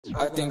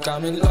I think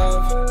I'm in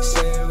love,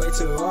 say it way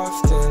too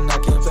often. I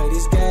can't play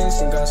these games,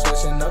 think I'm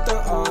switching up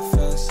the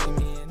offense.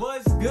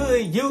 What's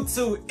good,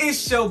 YouTube?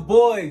 It's your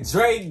boy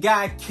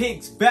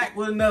DreGotKicks back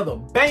with another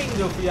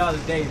banger for y'all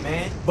today,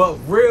 man. But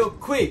real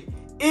quick,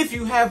 if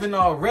you haven't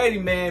already,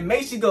 man,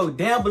 make sure you go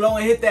down below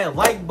and hit that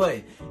like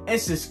button. And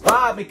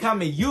subscribe and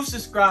comment you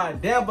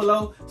subscribe down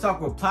below so I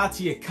can reply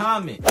to your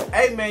comment.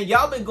 Hey man,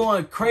 y'all been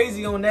going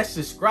crazy on that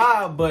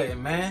subscribe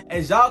button, man.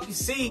 As y'all can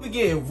see, we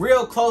getting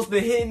real close to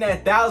hitting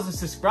that 1,000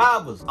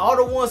 subscribers. All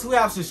the ones who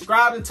have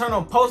subscribed and turned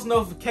on post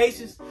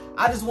notifications,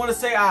 I just want to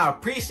say I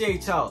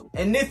appreciate y'all.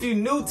 And if you're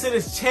new to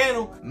this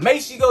channel,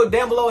 make sure you go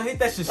down below and hit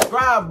that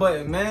subscribe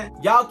button, man.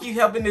 Y'all keep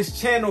helping this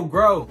channel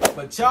grow.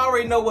 But y'all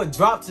already know what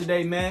dropped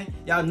today, man.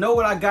 Y'all know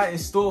what I got in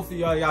store for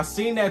y'all. Y'all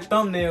seen that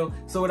thumbnail.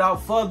 So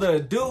without further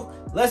ado,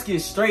 let's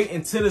get straight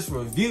into this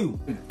review.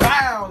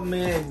 Wow,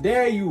 man,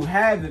 there you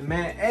have it,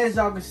 man. As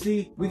y'all can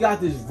see, we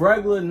got this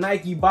regular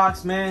Nike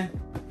box, man.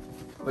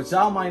 But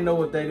y'all might know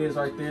what that is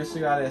right there. So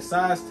you got that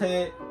size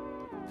tag.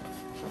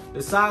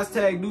 The size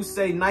tag do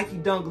say Nike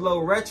Dunk Low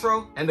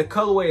Retro, and the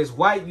colorway is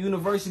white,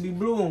 university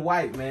blue, and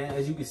white, man.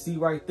 As you can see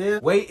right there.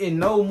 Waiting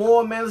no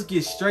more, man. Let's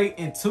get straight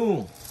into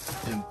them.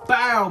 And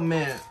bow,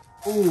 man.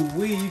 Ooh,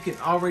 you can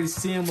already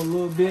see them a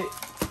little bit.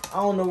 I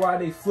don't know why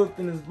they flipped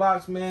in this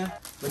box, man.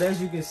 But as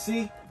you can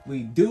see, we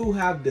do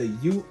have the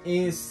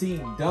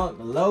UNC Dunk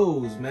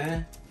Lows,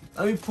 man.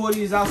 Let me pull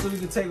these out so we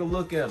can take a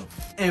look at them.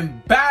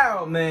 And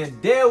bow, man,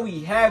 there we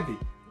have it.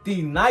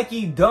 The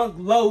Nike Dunk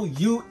Low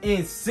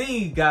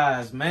UNC,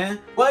 guys, man.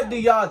 What do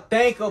y'all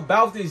think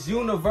about this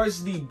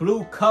university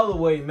blue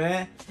colorway,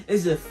 man?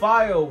 Is it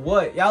fire or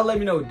what? Y'all let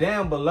me know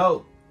down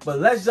below. But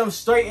let's jump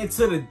straight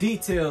into the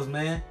details,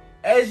 man.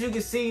 As you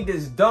can see,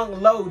 this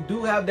Dunk Low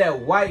do have that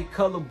white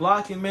color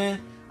blocking,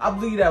 man. I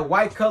believe that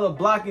white color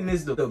blocking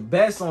is the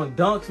best on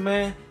dunks,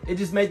 man. It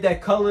just made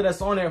that color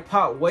that's on there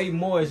pop way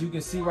more, as you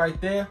can see right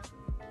there.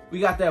 We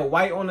got that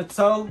white on the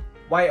toe,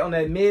 white on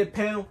that mid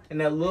panel, and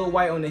that little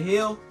white on the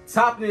heel.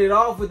 Topping it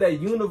off with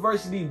that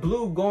university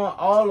blue going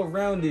all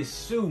around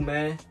this shoe,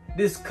 man.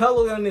 This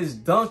color on this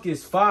dunk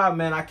is fire,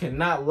 man. I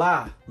cannot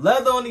lie.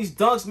 Leather on these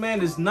dunks,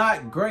 man, is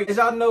not great. As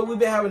y'all know, we've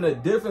been having a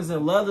difference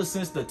in leather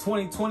since the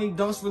 2020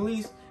 dunks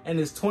release and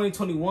this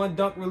 2021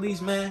 dunk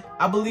release, man.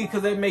 I believe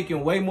because they're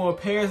making way more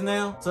pairs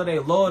now, so they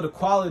lower the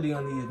quality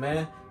on these,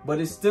 man. But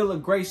it's still a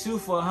great shoe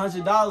for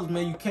 $100,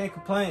 man. You can't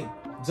complain.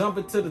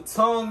 Jumping to the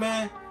tongue,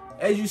 man.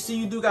 As you see,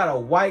 you do got a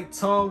white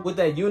tongue with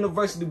that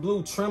university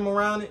blue trim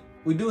around it.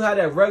 We do have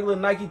that regular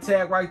Nike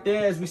tag right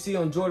there, as we see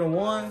on Jordan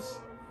 1s.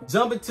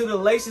 Jumping to the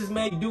laces,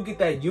 man, you do get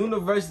that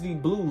university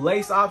blue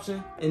lace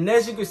option. And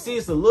as you can see,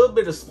 it's a little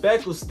bit of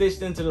speckles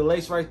stitched into the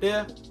lace right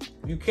there.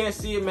 If you can't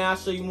see it, man, I'll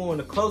show you more in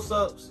the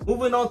close-ups.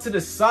 Moving on to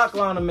the sock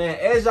liner, man.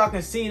 As y'all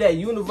can see, that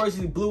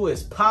university blue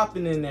is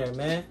popping in there,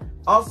 man.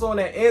 Also on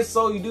that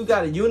insole, you do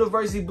got a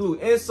university blue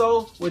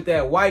insole with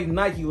that white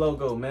Nike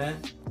logo, man.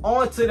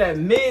 On to that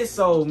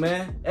midsole,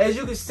 man. As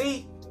you can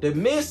see, the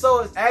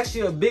midsole is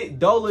actually a bit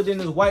duller than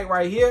this white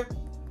right here.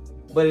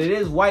 But it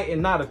is white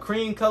and not a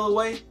cream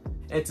colorway.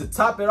 And to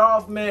top it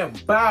off, man,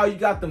 bow, you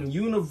got them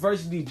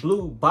university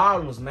blue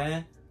bottoms,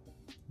 man.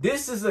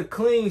 This is a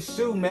clean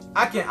shoe, man.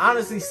 I can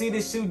honestly see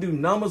this shoe do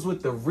numbers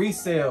with the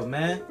Resell,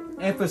 man.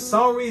 And for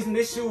some reason,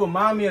 this shoe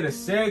remind me of the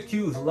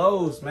Syracuse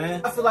lows,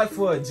 man. I feel like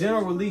for a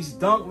general release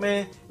dunk,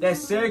 man, that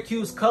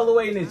Syracuse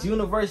colorway and this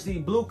university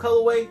blue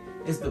colorway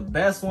is the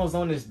best ones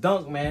on this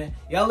dunk, man.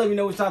 Y'all let me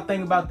know what y'all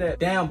think about that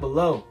down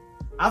below.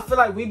 I feel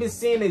like we've been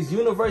seeing this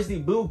university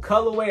blue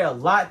colorway a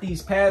lot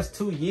these past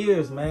 2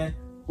 years, man.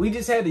 We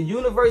just had the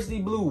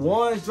university blue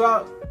 1s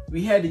drop.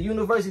 We had the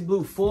university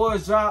blue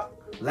 4s drop.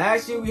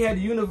 Last year we had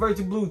the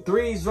university blue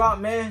 3s drop,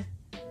 man.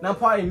 And I'm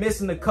probably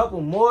missing a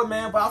couple more,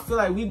 man. But I feel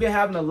like we've been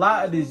having a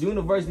lot of this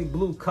university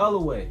blue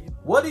colorway.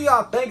 What do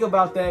y'all think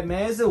about that,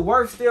 man? Is it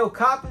worth still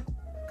copping?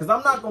 Because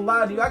I'm not going to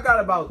lie to you. I got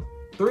about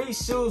 3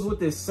 shoes with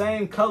the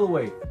same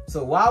colorway.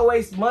 So why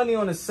waste money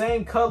on the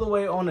same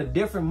colorway on a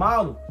different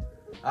model?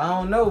 I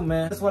don't know,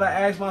 man. That's what I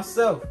asked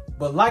myself.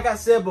 But like I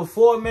said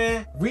before,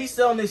 man,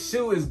 reselling this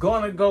shoe is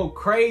gonna go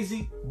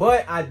crazy.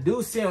 But I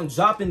do see them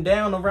dropping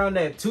down around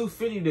that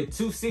 250 to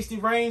 260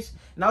 range.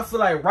 And I feel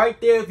like right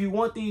there, if you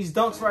want these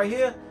dunks right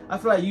here, I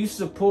feel like you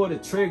should pull the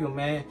trigger,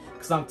 man.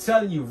 Because I'm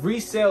telling you,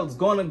 resale is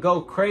gonna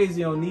go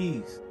crazy on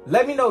these.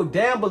 Let me know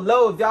down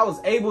below if y'all was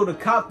able to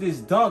cop this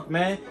dunk,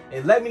 man.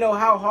 And let me know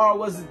how hard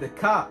was it to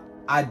cop.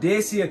 I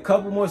did see a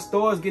couple more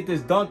stores get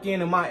this dunk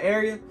in my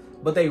area,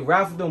 but they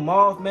raffled them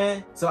off,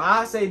 man. So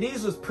I say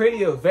these was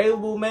pretty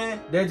available,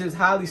 man. They're just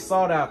highly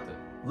sought after.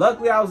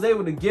 Luckily, I was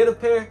able to get a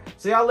pair.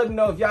 So y'all let me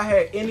know if y'all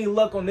had any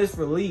luck on this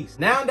release.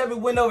 Now that we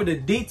went over the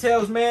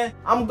details, man,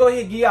 I'm gonna go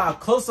ahead and give y'all a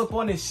close-up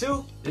on this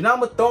shoe. Then I'm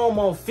gonna throw them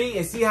on feet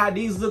and see how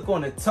these look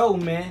on the toe,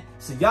 man.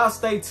 So y'all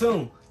stay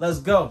tuned. Let's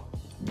go.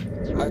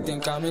 I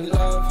think I'm in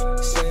love,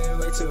 say it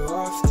way too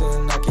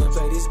often. I can't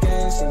play these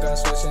games, think I'm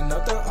switching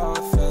up the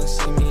offense.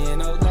 See me in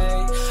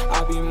LA,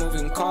 I be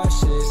moving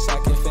cautious.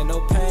 I can feel no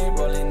pain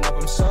rolling up,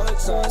 I'm so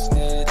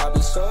exhausted. I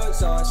be so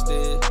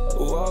exhausted.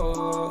 Whoa,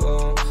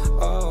 oh, oh,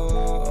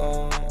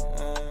 oh,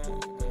 oh.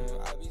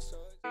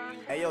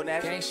 yo,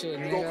 Nash. Gang shit,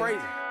 you nigga. go crazy.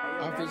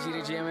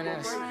 RPG to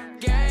GMNS.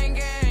 Gang,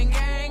 gang,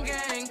 gang,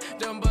 gang.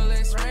 Them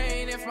bullets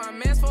rain. If my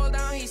mans fall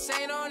down, he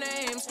say no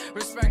names.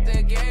 Respect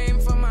the game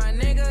for my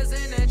niggas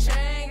in the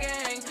chain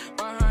gang.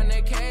 Behind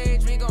the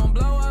cage, we gon'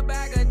 blow a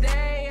bag a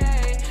day.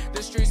 Ay.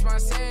 The streets my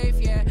safe,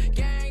 yeah.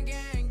 Gang,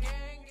 gang, gang,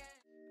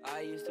 gang.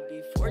 I used to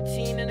be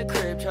 14 in the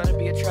crib, tryna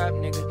be a trap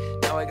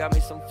nigga. Now I got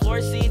me some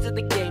floor seeds at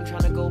the game,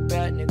 tryna go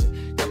bad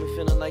nigga. Got me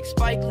feeling like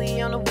Spike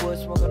Lee on the wood,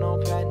 smoking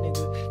on Pat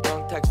nigga.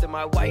 Young texted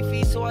my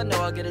wifey, so I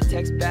know I'll get a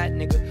text back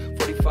nigga.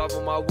 45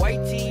 on my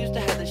white tee, used to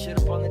have the shit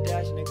up on the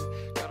dash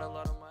nigga. Got a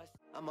lot on my...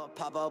 I'ma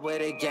pop up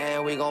with it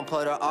again, we gon'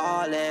 put her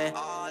all in.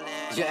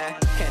 Yeah,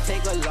 can't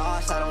take a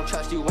loss, I don't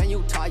trust you when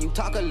you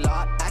talk a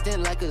lot.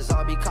 Acting like a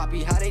zombie,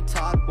 copy how they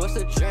talk. What's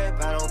the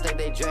drip? I don't think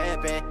they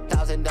drippin'.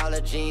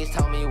 $1,000 jeans,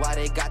 tell me why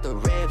they got the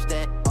ribs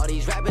then. All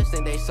these rappers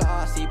think they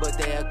saucy, but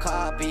they a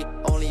copy.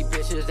 Only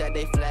bitches that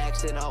they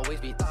flex and always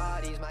be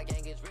thotties. My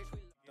gang is rich.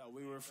 Thought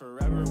we were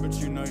forever, but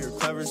you know you're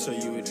clever, so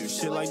you would do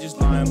shit like just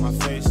lie in my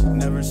face.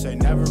 Never say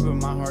never, but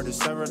my heart is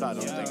severed. I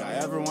don't think I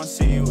ever want to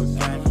see you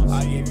again.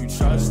 I gave you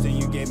trust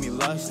and you gave me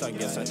lust. I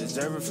guess I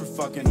deserve it for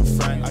fucking a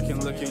friend. I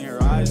can look in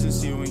your eyes and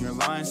see when you're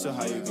lying, so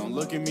how you gonna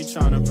look at me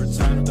trying to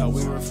pretend? Thought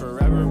we were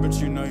forever, but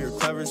you know you're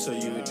clever, so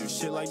you would do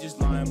shit like just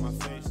lie in my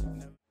face.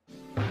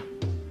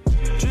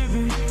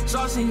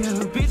 Saucy, yeah,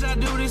 bitch, I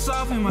do this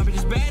often. My bitch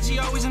is bad, she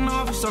always in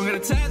office. So I got a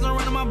tags on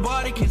running my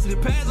body. Can't see the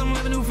pads, I'm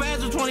living too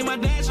fast. With 20 my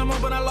dash, I'm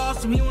up, but I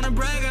lost him. He wanna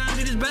brag, I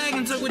emptied his bag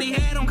and took what he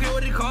had. Don't care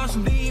what it cost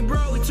him. Then he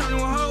broke, he turned to a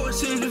hoe. It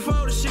seems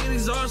before the shit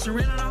exhausted.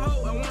 Ran on a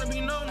hoe. I wanna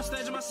be known, the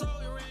stage of my soul.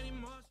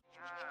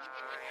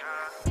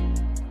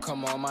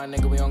 Come on, my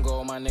nigga, we don't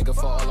go, my nigga,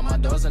 for all of my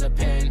doors in the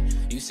pen.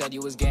 You said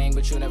you was gang,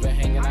 but you never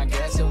hanging, I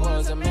guess it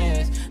was a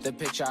miss. The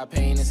picture I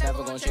paint is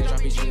never gonna change,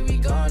 RPG, we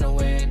gonna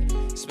win.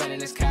 Spending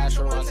this cash,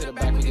 we'll run to the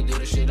back, we can do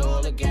this shit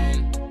all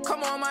again.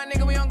 Come on, my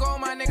nigga, we don't go,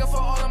 my nigga, for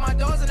all of my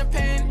doors in the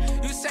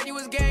pen. You said you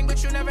was gang,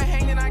 but you never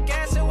hanging, I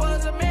guess it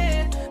was a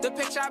myth. The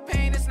picture I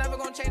paint is never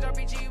gonna change,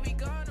 RPG, we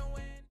gonna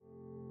win.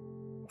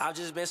 I've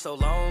just been so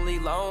lonely,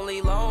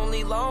 lonely,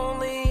 lonely,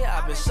 lonely.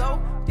 I've been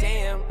so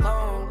damn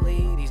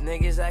lonely. These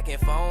niggas acting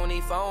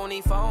phony,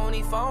 phony,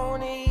 phony,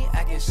 phony.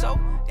 Acting so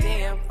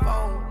damn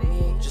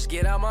phony. Just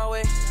get out my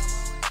way.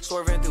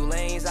 Swerving through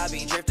lanes, I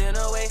be drifting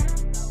away.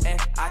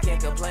 And I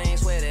can't complain,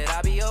 swear that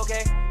I be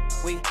okay.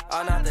 We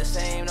are not the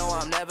same, no,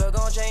 I'm never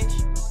gonna change.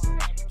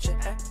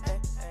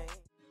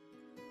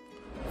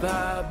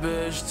 That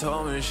bitch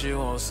told me she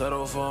won't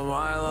settle for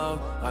my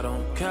love. I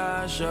don't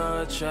cash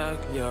a check,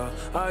 yeah,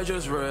 I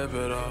just rip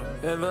it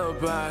up. In the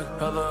back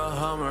of the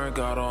Hummer,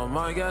 got all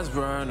my gas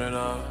burning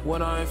up.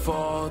 When I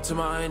fall to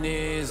my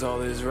knees, all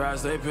these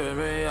rats, they pick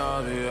me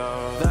up,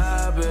 yeah.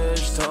 That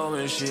bitch told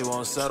me she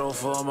won't settle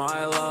for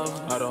my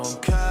love. I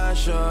don't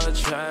cash a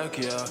check,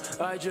 yeah,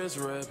 I just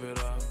rip it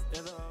up.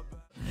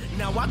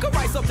 Now I could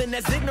write something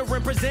that's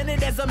ignorant,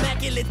 presented as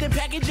immaculate, then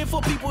package it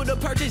for people to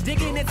purchase,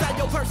 digging inside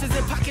your purses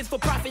and pockets for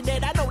profit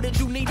that I know that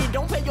you need it.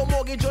 Don't pay your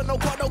mortgage or no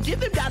car, don't give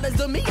them dollars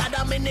to me. I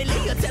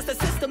dominantly attest a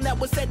system that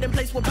was set in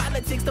place with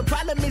politics. The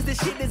problem is this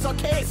shit is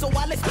archaic, so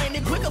I'll explain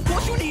it quick. Of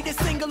course you need a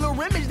singular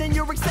image, then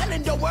you're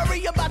excelling. Don't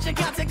worry about your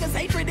content, cause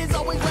hatred is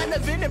always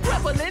relevant and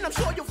prevalent. I'm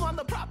sure you'll find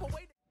the proper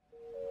way.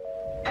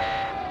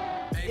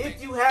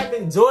 If you have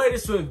enjoyed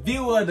this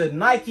review of the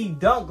Nike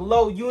Dunk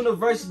Low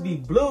University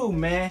Blue,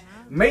 man,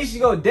 make sure you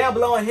go down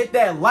below and hit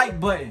that like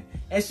button.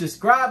 And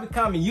subscribe and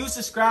comment. You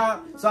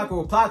subscribe so I can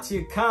reply to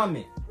your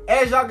comment.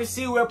 As y'all can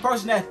see, we're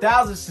approaching that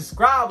 1,000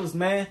 subscribers,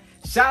 man.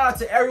 Shout out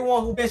to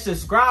everyone who been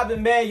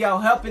subscribing, man. Y'all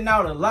helping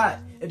out a lot.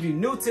 If you're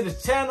new to the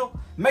channel,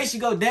 make sure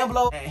you go down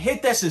below and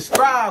hit that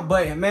subscribe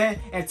button, man.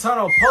 And turn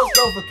on post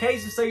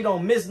notifications so you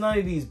don't miss none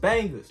of these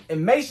bangers.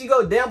 And make sure you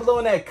go down below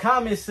in that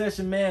comment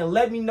section, man. And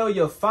let me know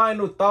your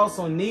final thoughts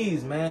on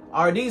these, man.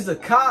 Are these a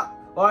cop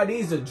or are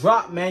these a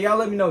drop, man? Y'all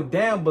let me know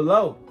down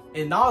below.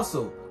 And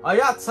also, are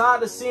y'all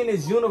tired of seeing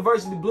this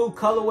University Blue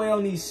colorway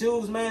on these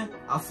shoes, man?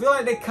 I feel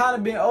like they kind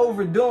of been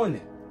overdoing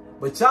it.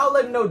 But y'all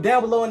let me know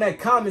down below in that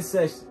comment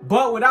section.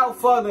 But without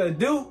further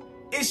ado,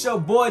 it's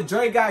your boy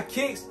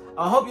DreGotKicks.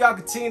 I hope y'all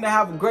continue to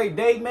have a great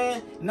day,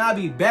 man. And I'll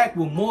be back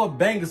with more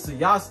bangers, so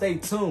y'all stay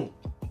tuned.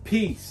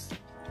 Peace.